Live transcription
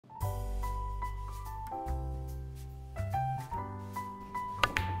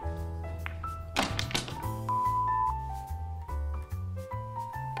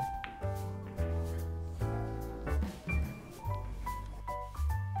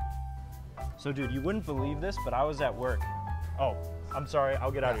So dude, you wouldn't believe this, but I was at work. Oh, I'm sorry, I'll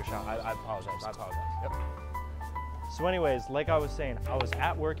get out of your shot. I apologize, Yep. So anyways, like I was saying, I was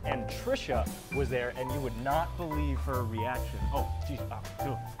at work and Trisha was there and you would not believe her reaction. Oh, geez,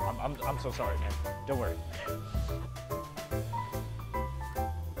 dude, I'm so sorry, man. Don't worry.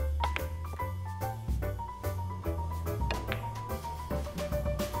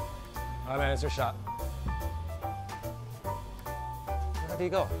 All right, man, it's your shot. How do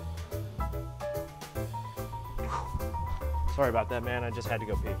you go? Sorry about that, man. I just had to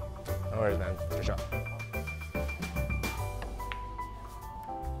go pee. No worries, man. It's your shot.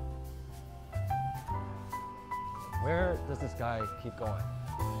 Where does this guy keep going?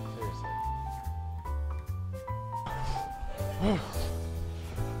 Seriously.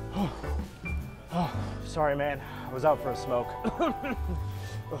 Sorry, man. I was out for a smoke.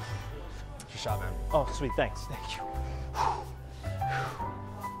 It's your shot, man. Oh, sweet. Thanks. Thank you.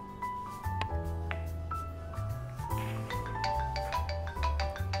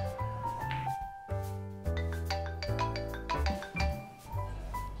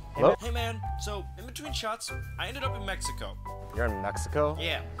 Hello? Hey man, so in between shots, I ended up in Mexico. You're in Mexico?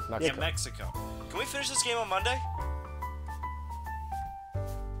 Yeah, Mexico. Yeah, Mexico. Can we finish this game on Monday?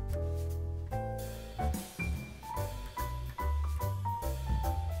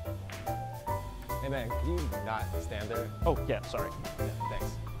 Hey man, can you not stand there? Oh, yeah, sorry. Yeah, thanks.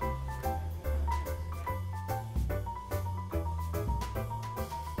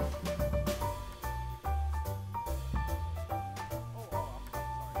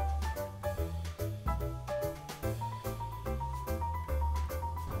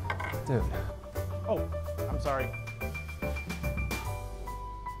 Dude. Oh, I'm sorry.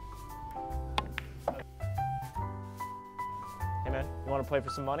 Hey man, you want to play for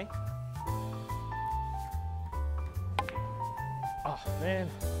some money? Oh man,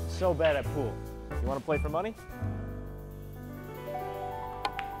 so bad at pool. You want to play for money?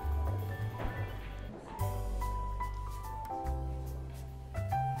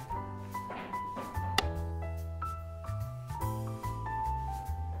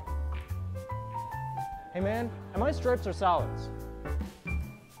 Hey man, am I stripes or solids?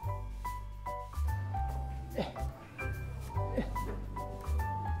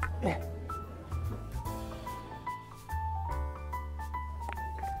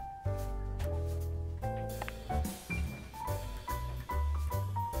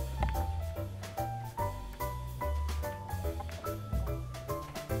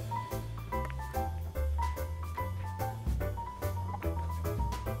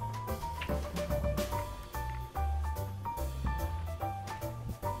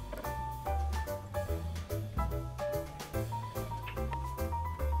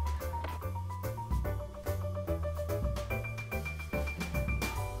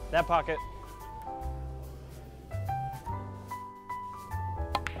 That pocket.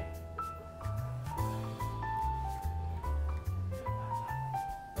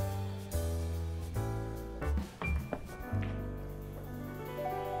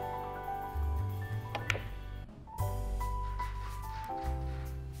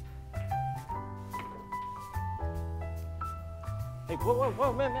 Hey,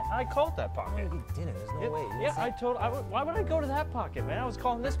 whoa, man, I called that pocket. No, you didn't. There's no way. Yeah, why would I go to that pocket, man? I was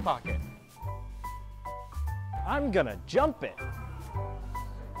calling this pocket. I'm gonna jump it.